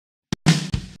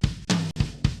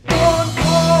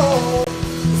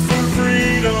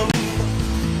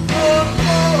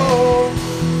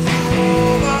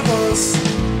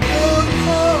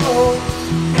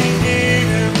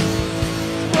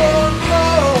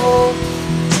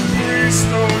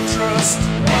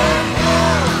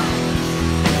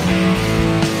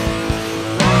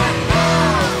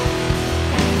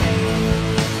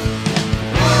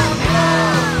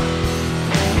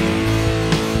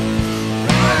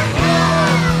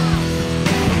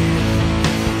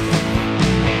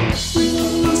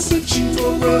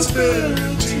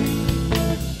prosperity.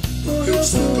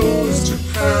 Perhaps the goal is to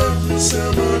have the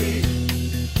ceremony.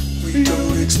 We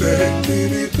don't expect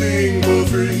anything for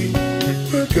free,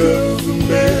 but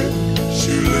government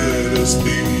should let us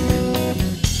be.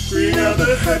 Bring out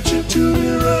the hatchet to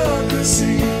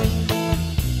bureaucracy.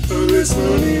 For this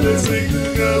money, let's make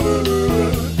the governor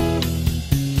run.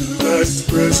 The vice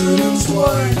president's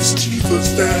wife's chief of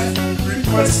staff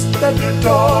requests that the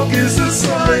dog is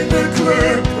assigned a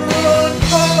clerk. Run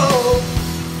home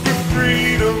for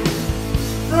freedom.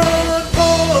 Run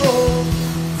home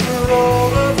for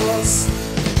all of us.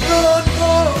 Run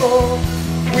home,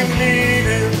 we need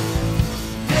him.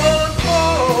 Run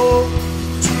home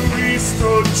to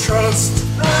restore trust.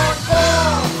 Run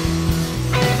home.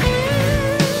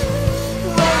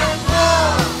 Run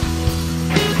home.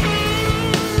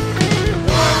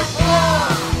 Run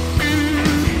home.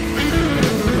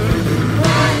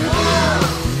 Run home.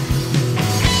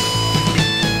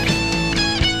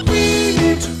 We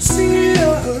need to see a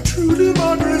true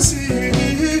democracy,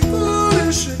 but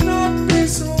it should not be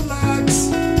so lax.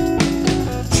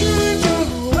 Change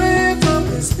away from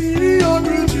this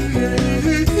mediocrity,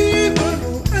 even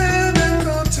no end in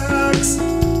contacts.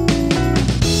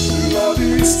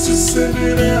 Lobbyists to send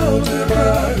it out their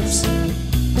bribes.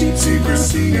 Deep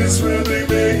secrecy is where they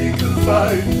make a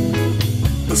fight.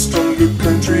 A stronger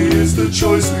country is the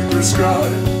choice we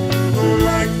prescribe.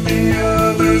 Unlike the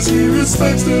others, he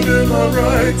respects the Bill of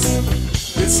Rights.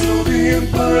 It's European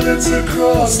pilots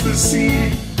across the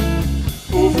sea,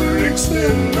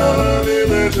 overextend our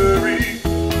military.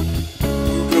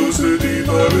 Who goes to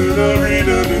Department of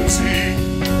Redundancy?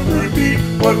 Repeat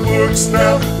what works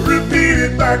now, repeat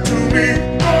it back to me.